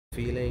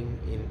Feeling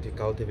into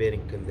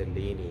cultivating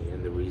Kundalini,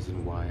 and the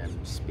reason why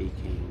I'm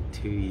speaking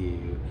to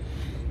you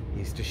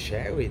is to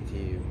share with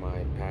you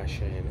my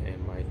passion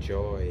and my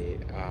joy,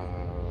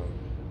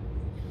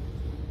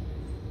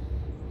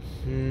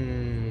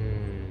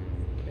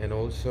 and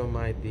also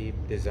my deep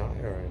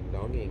desire and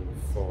longing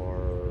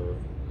for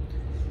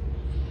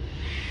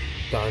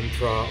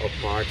Tantra or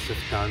parts of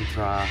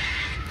Tantra.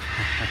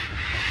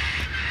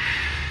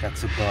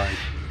 That's a bird.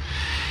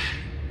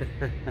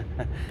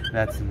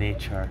 That's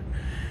nature.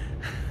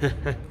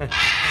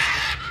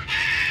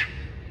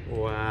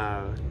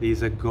 Wow,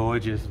 these are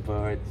gorgeous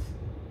birds.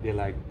 They're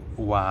like,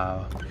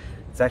 wow.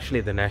 It's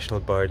actually the national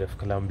bird of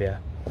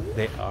Colombia.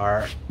 They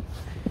are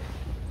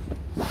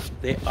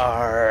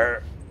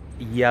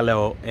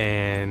yellow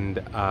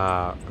and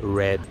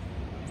red.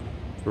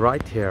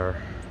 Right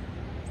here,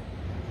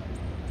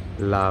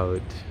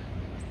 loud.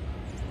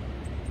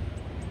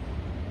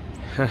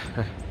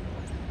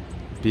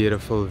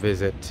 Beautiful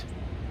visit.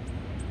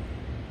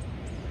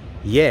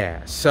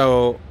 Yeah,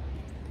 so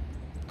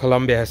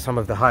Colombia has some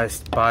of the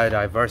highest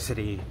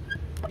biodiversity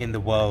in the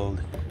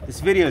world. This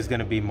video is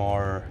going to be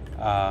more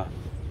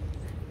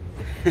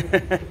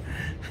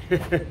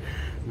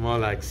more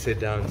like sit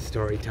down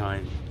story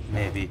time,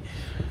 maybe.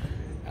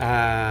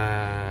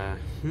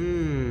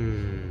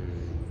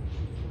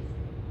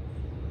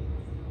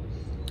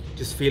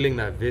 Just feeling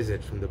that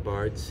visit from the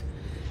birds,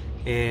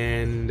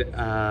 and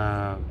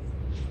I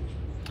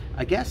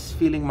guess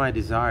feeling my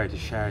desire to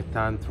share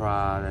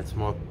Tantra that's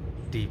more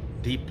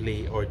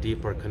deeply or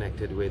deeper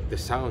connected with the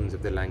sounds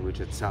of the language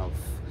itself.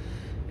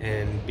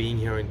 And being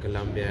here in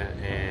Colombia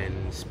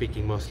and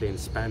speaking mostly in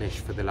Spanish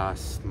for the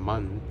last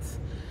month,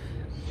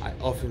 I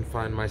often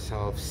find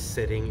myself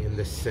sitting in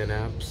the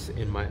synapse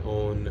in my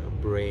own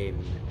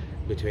brain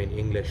between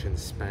English and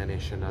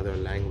Spanish and other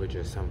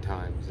languages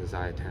sometimes, as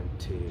I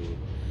attempt to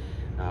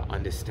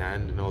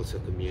understand and also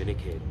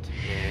communicate.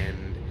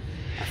 And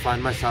I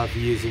find myself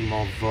using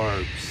more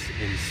verbs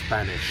in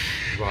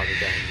Spanish rather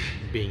than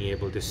being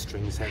able to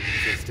string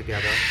sentences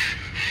together,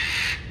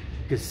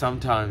 because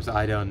sometimes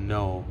I don't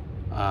know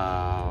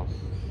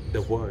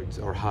the words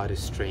or how to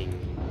string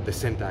the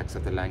syntax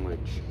of the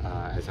language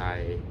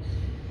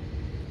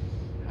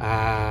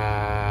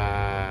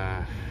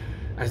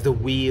as the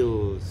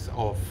wheels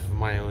of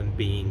my own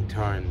being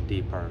turn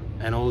deeper.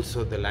 And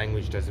also the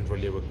language doesn't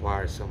really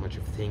require so much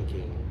of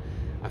thinking.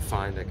 I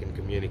find I can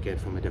communicate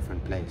from a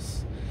different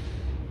place.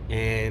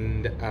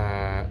 And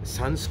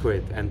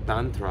Sanskrit and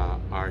Tantra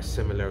are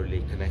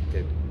similarly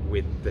connected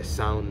with the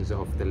sounds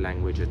of the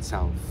language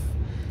itself.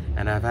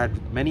 And I've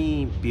had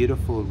many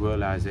beautiful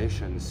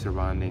realizations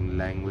surrounding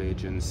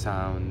language and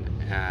sound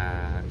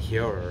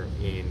here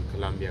in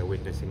Colombia,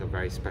 witnessing a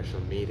very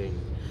special meeting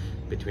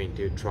between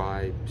two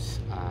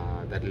tribes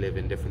that live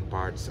in different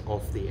parts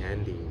of the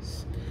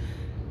Andes,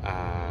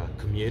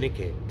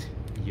 communicate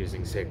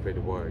using sacred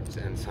words.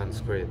 And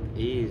Sanskrit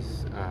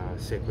is a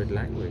sacred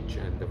language,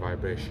 and the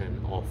vibration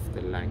of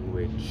the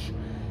language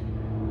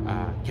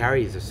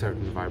carries a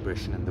certain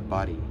vibration in the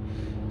body.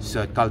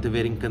 So at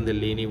Cultivating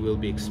Kundalini, we'll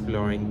be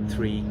exploring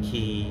three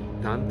key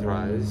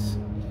tantras: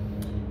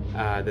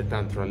 the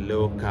Tantra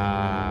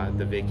Loka,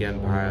 the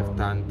Vigyan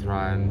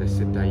Tantra, and the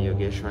Siddha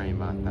Yogeshwari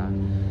Mata.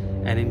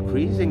 And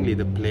increasingly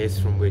the place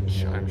from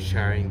which I'm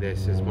sharing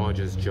this is more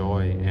just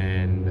joy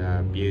and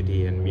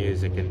beauty and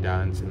music and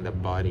dance in the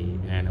body,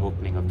 and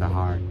opening of the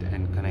heart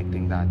and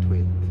connecting that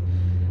with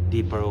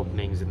deeper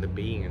openings in the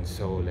being and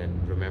soul,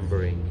 and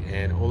remembering,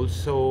 and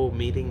also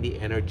meeting the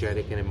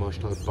energetic and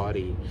emotional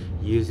body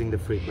using the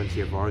frequency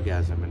of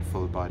orgasm and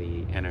full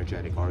body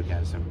energetic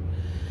orgasm.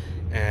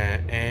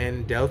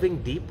 And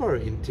delving deeper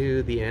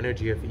into the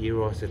energy of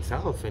Eros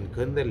itself, and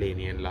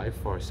Kundalini and life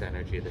force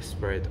energy, the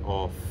spirit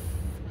of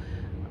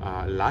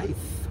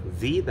life,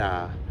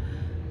 Vida.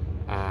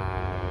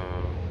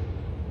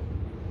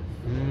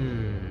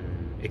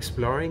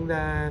 Exploring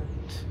that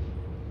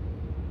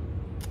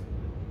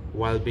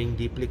while being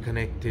deeply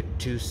connected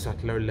to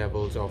subtler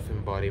levels of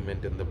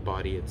embodiment in the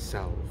body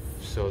itself.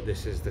 So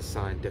this is the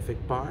scientific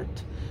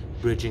part,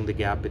 bridging the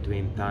gap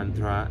between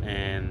Tantra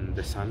and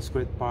the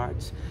Sanskrit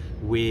parts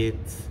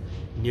with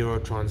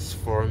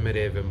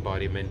neuro-transformative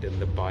embodiment in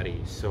the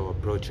body. So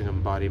approaching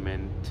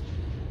embodiment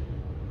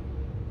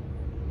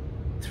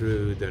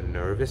through the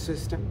nervous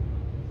system,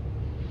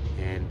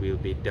 and we'll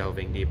be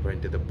delving deeper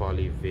into the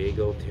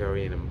polyvagal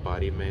theory and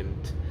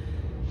embodiment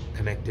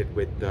connected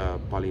with the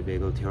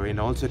polyvagal theory, and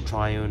also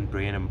triune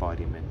brain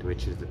embodiment,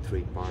 which is the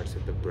three parts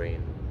of the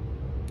brain.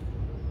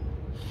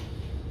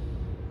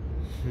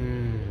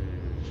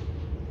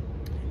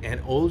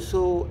 And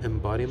also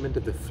embodiment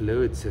of the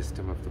fluid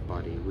system of the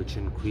body, which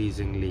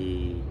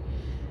increasingly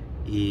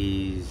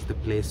is the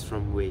place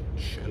from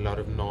which a lot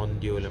of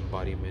non-dual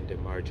embodiment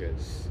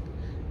emerges,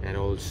 and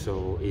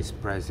also is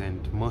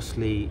present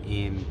mostly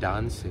in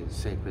dances,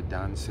 sacred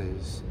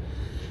dances,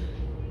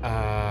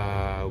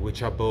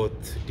 which are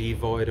both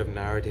devoid of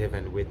narrative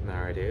and with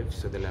narrative.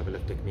 So the level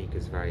of technique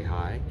is very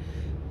high,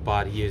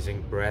 but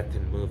using breath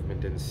and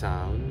movement and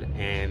sound,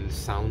 and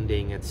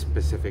sounding at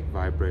specific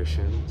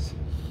vibrations.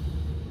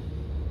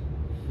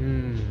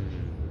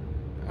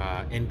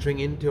 entering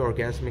into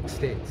orgasmic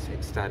states,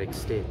 ecstatic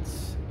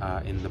states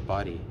in the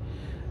body.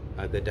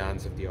 The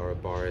dance of the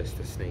Ouroboros,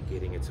 the snake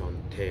eating its own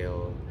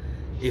tail,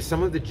 is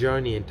some of the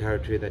journey and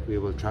territory that we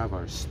will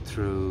traverse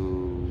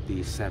through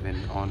these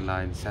 7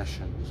 online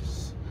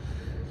sessions.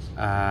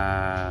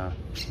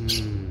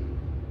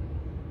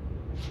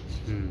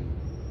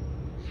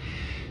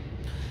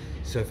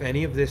 So if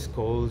any of this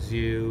calls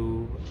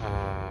you,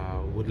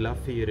 would love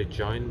for you to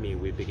join me.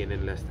 We begin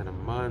in less than a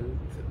month.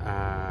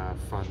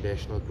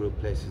 Foundational group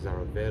places are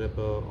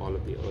available. All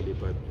of the early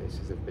bird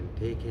places have been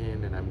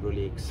taken, and I'm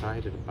really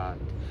excited about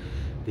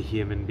the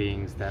human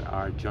beings that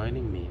are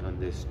joining me on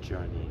this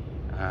journey.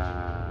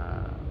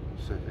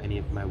 So if any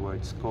of my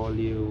words call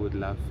you, would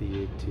love for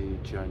you to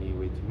journey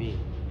with me.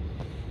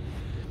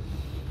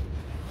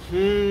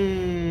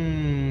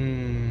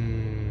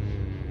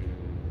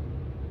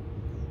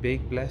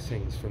 Big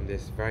blessings from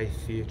this very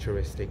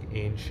futuristic,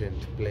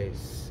 ancient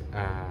place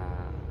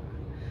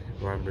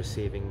where I'm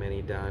receiving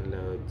many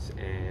downloads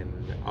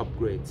and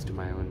upgrades to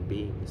my own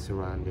being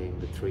surrounding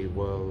the 3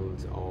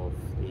 worlds of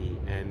the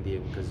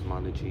Andean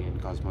cosmology and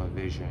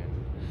cosmovision,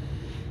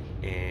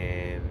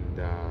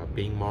 and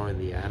being more in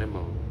the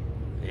animal,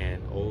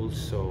 and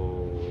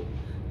also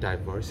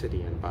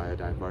diversity and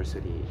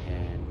biodiversity,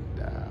 and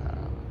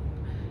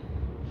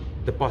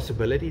the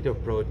possibility to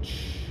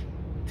approach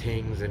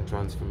things and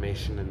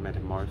transformation and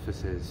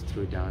metamorphosis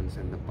through dance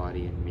and the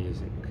body and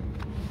music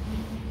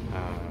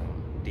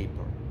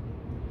deeper.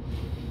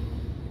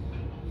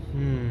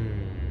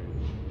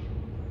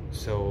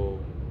 So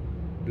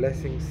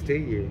blessings to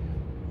you,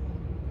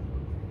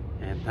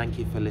 and thank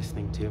you for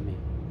listening to me.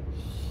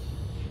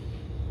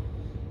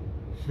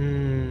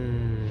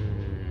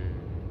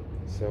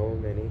 So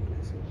many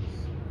blessings.